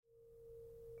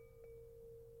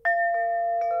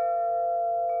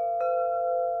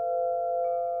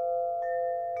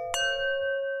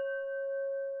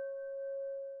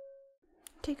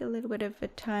take a little bit of a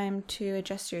time to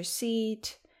adjust your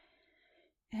seat,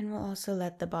 and we'll also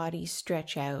let the body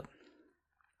stretch out.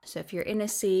 So if you're in a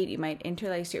seat, you might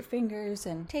interlace your fingers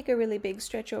and take a really big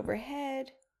stretch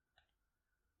overhead,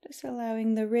 just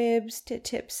allowing the ribs to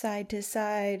tip side to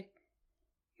side.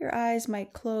 Your eyes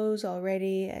might close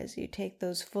already as you take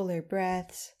those fuller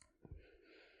breaths.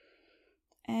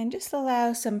 And just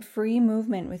allow some free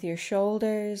movement with your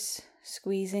shoulders,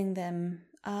 squeezing them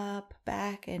up,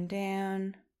 back, and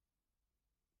down.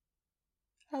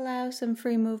 Allow some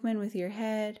free movement with your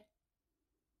head.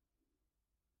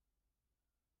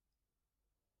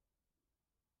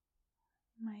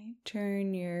 Might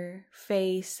turn your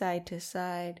face side to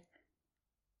side.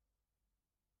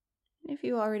 If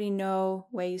you already know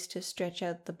ways to stretch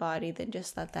out the body, then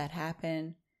just let that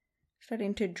happen.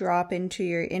 Starting to drop into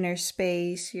your inner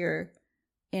space, your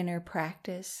inner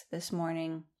practice this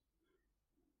morning.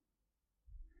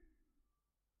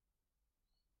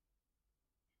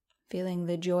 Feeling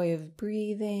the joy of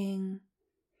breathing.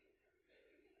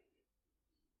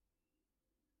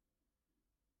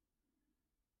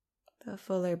 The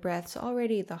fuller breaths,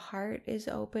 already the heart is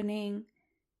opening,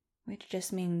 which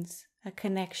just means a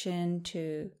connection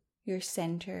to your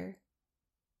center.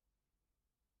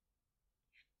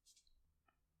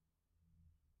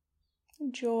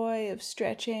 Joy of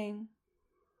stretching.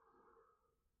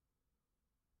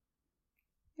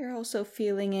 You're also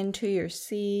feeling into your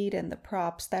seat and the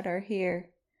props that are here.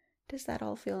 Does that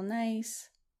all feel nice?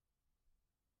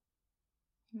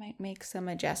 You might make some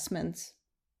adjustments.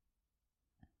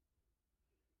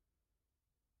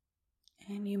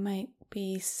 And you might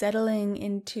be settling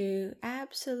into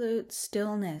absolute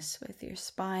stillness with your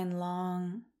spine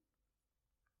long,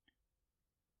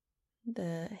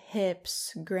 the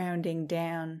hips grounding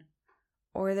down,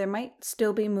 or there might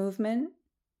still be movement,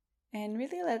 and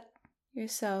really let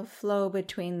yourself flow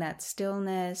between that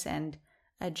stillness and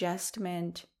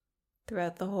adjustment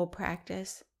throughout the whole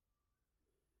practice.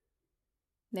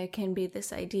 There can be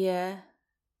this idea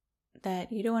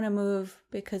that you don't want to move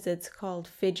because it's called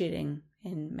fidgeting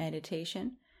in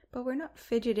meditation, but we're not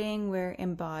fidgeting, we're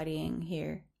embodying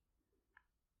here.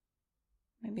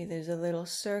 Maybe there's a little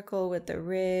circle with the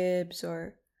ribs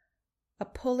or a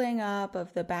pulling up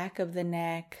of the back of the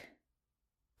neck,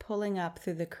 pulling up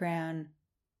through the crown.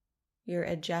 You're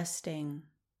adjusting,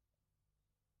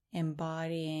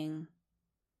 embodying,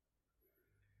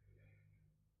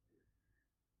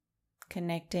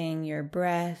 connecting your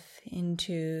breath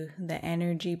into the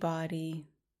energy body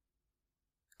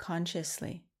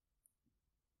consciously.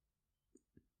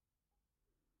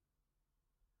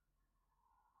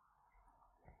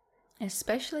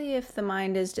 Especially if the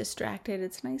mind is distracted,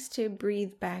 it's nice to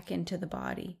breathe back into the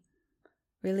body,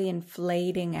 really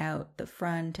inflating out the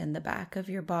front and the back of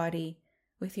your body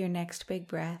with your next big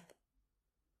breath.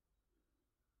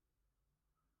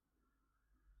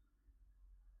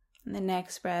 And the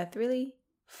next breath, really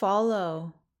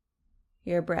follow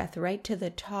your breath right to the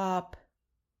top,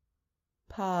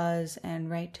 pause,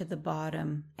 and right to the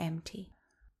bottom, empty.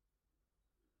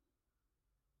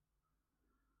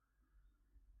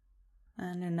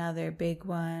 And another big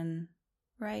one,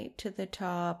 right to the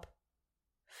top,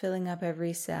 filling up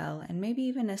every cell, and maybe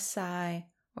even a sigh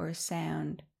or a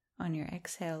sound on your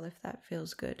exhale if that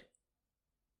feels good.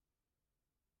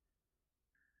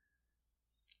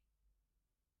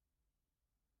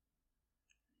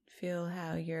 Feel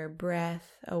how your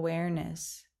breath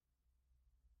awareness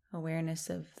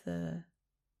of the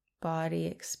body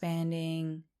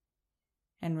expanding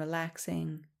and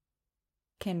relaxing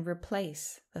can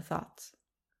replace the thoughts.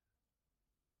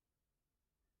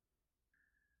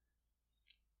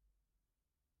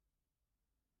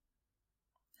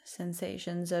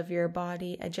 Sensations of your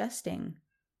body adjusting.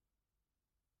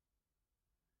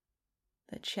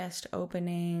 The chest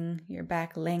opening, your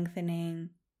back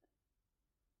lengthening.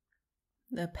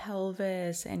 The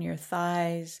pelvis and your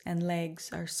thighs and legs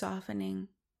are softening.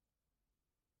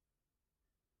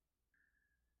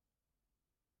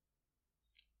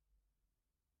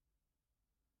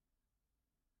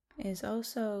 Is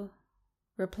also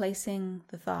replacing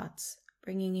the thoughts,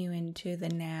 bringing you into the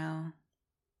now,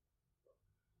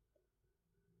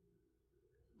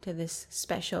 to this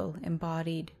special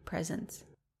embodied presence.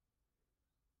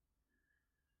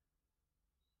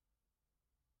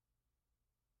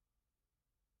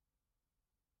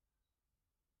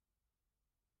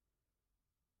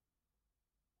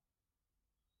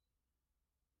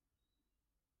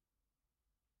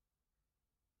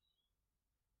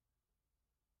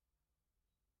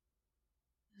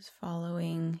 Just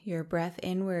following your breath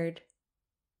inward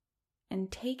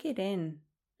and take it in.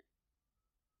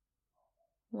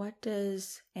 What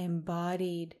does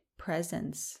embodied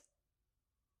presence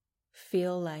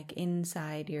feel like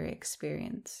inside your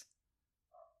experience?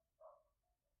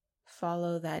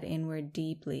 Follow that inward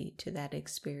deeply to that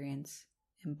experience,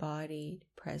 embodied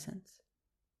presence.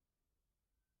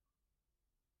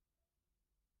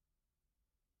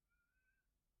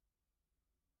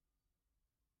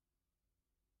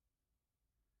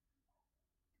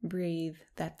 Breathe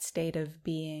that state of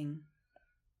being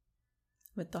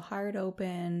with the heart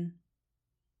open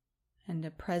and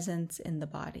a presence in the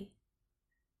body.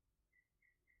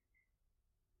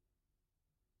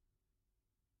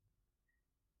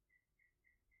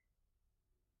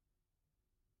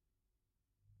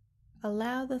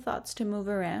 Allow the thoughts to move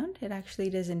around. It actually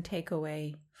doesn't take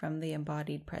away from the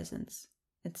embodied presence.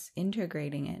 It's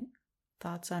integrating it.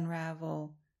 Thoughts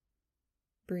unravel,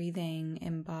 breathing,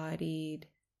 embodied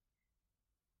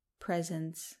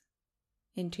presence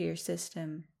into your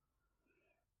system.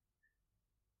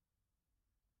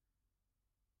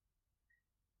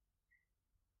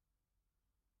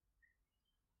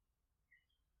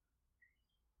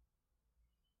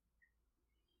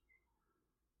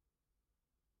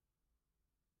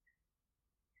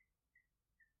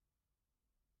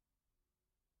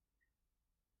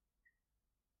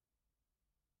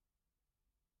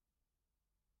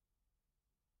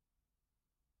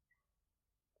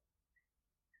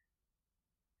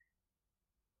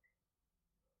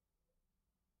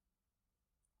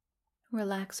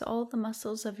 Relax all the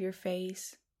muscles of your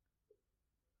face.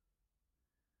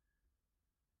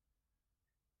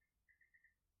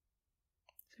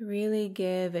 So really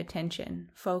give attention,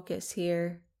 focus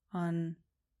here on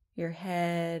your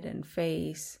head and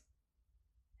face,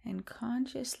 and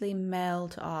consciously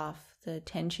melt off the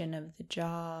tension of the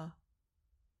jaw.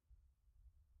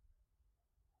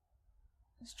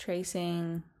 Just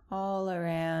tracing all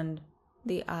around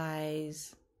the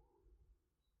eyes,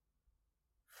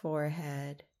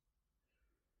 forehead,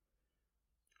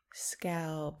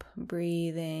 scalp,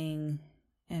 breathing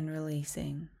and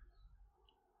releasing,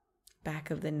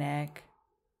 back of the neck.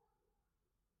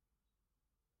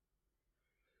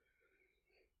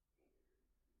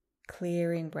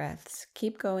 Clearing breaths.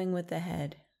 Keep going with the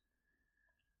head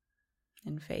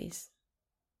and face.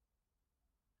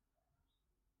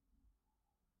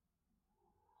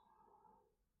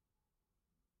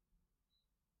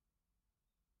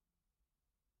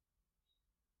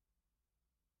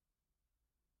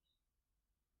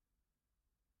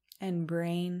 And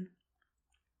brain,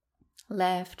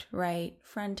 left, right,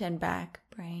 front and back,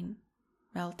 brain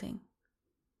melting.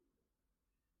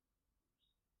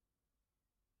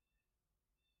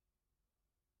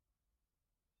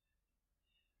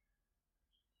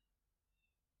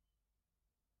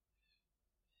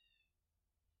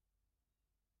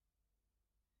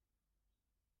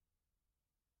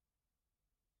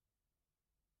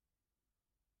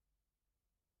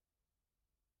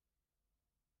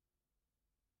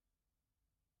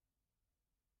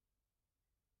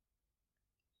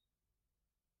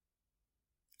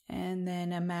 And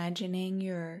then imagining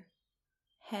your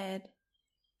head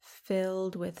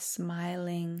filled with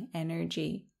smiling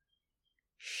energy,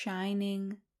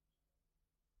 shining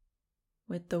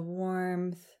with the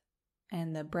warmth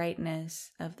and the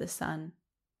brightness of the sun.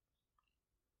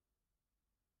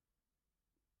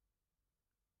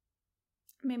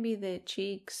 Maybe the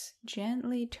cheeks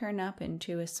gently turn up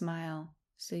into a smile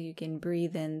so you can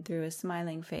breathe in through a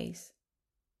smiling face.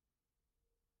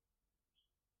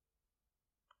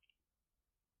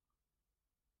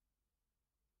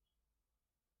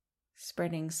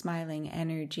 Spreading smiling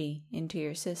energy into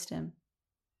your system.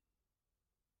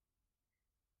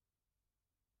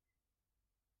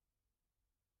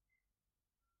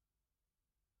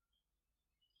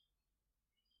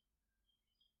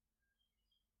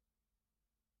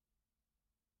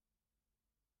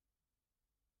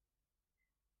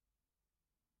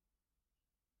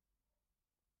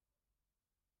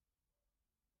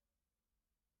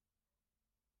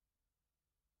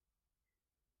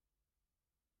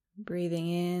 Breathing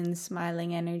in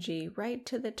smiling energy right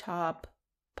to the top.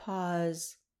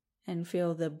 Pause and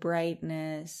feel the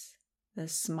brightness, the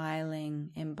smiling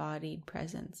embodied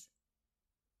presence.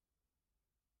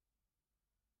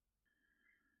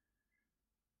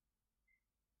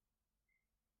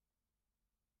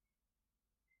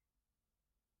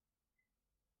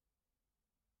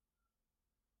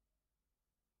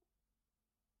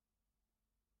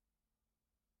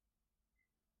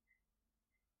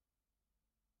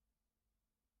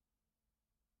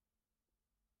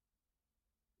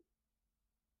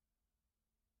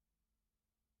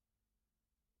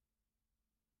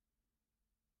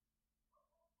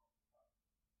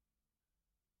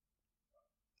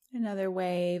 Another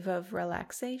wave of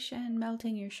relaxation,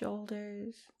 melting your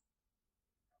shoulders.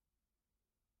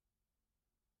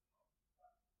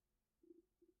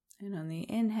 And on the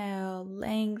inhale,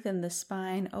 lengthen the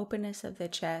spine, openness of the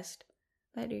chest.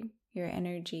 Let your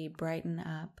energy brighten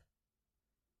up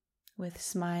with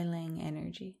smiling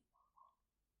energy.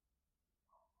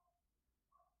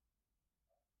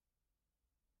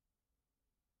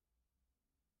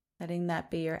 Letting that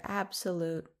be your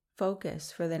absolute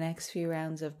focus for the next few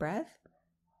rounds of breath.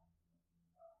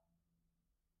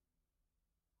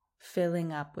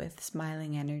 Filling up with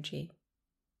smiling energy.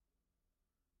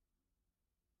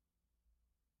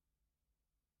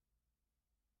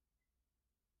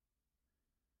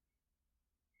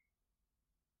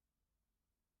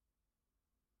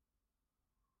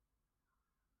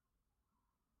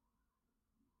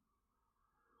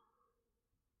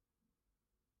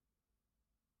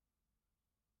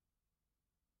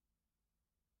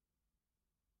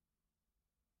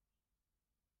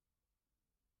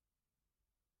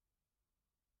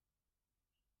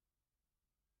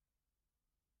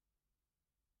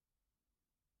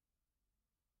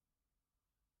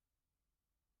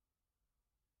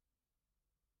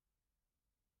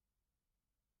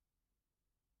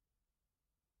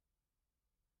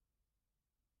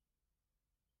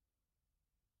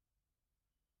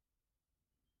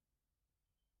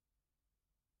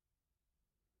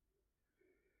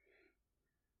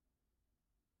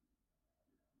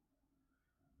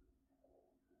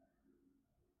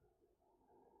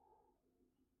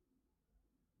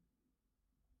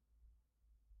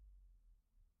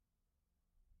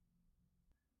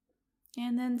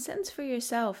 And then sense for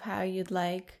yourself how you'd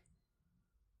like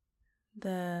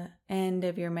the end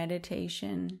of your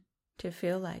meditation to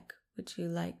feel like. Would you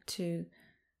like to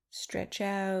stretch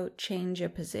out, change a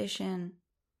position?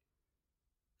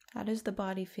 How does the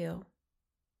body feel?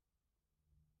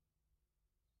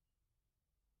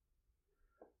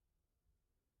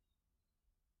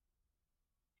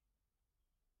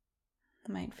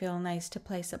 It might feel nice to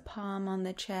place a palm on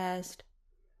the chest.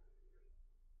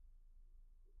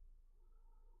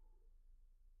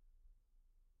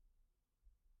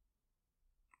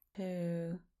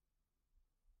 To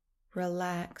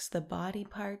relax the body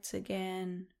parts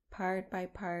again, part by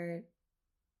part,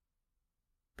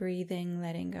 breathing,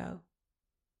 letting go.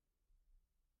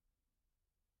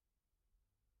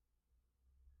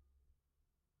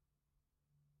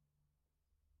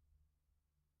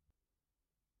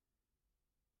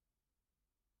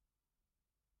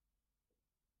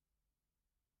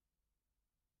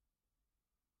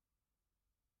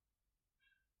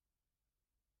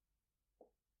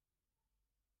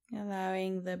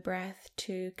 Allowing the breath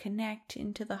to connect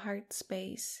into the heart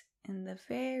space in the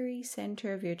very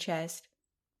center of your chest.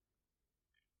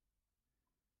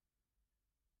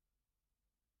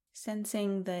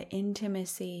 Sensing the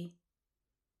intimacy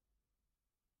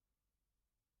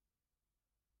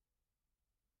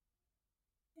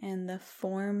and the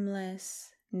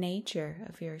formless nature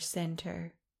of your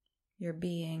center, your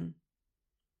being,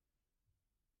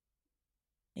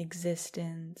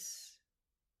 existence,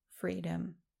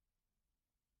 freedom.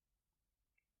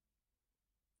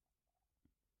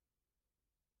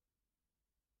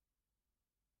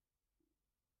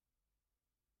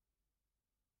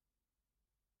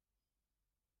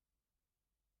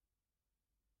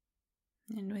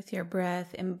 And with your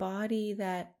breath, embody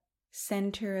that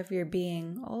center of your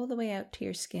being all the way out to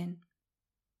your skin.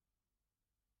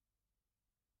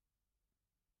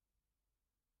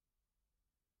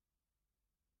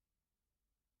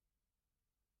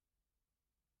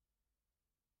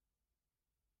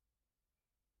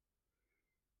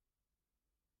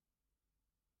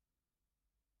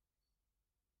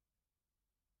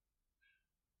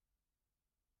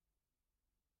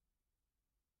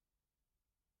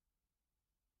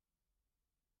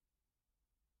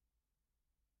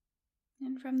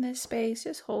 And from this space,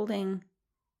 just holding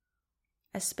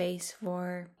a space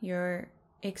for your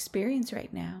experience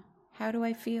right now. How do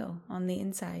I feel on the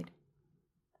inside?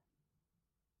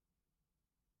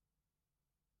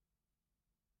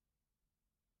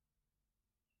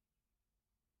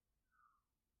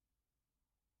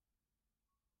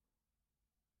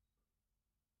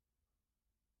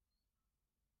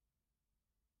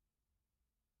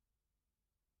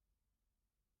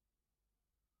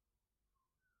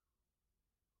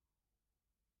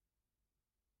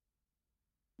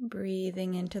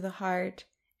 Breathing into the heart,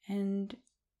 and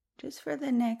just for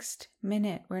the next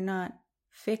minute, we're not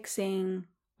fixing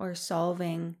or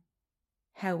solving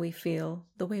how we feel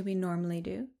the way we normally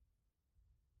do,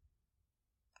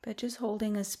 but just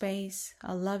holding a space,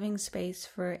 a loving space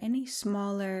for any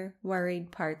smaller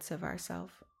worried parts of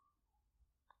ourselves.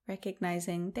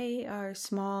 recognizing they are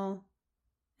small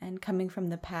and coming from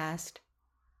the past.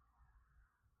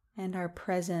 And our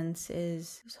presence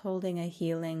is holding a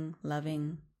healing,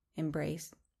 loving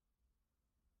embrace.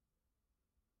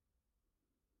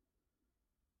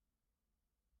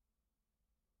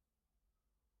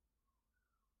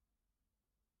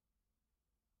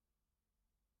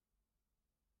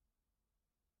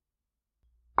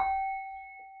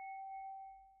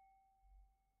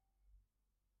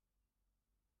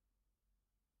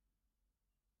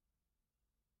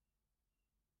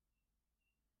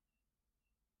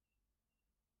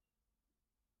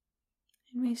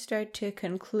 And we start to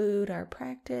conclude our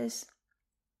practice.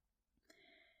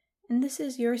 And this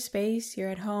is your space, you're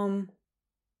at home,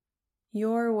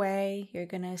 your way. You're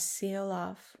going to seal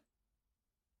off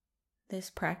this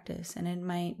practice, and it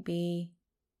might be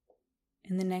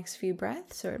in the next few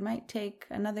breaths, or it might take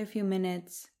another few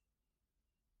minutes,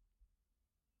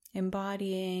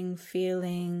 embodying,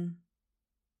 feeling,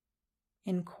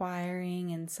 inquiring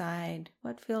inside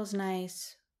what feels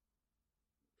nice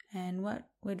and what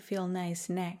would feel nice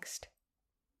next.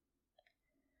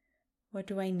 What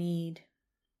do I need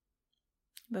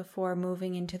before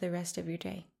moving into the rest of your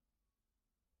day?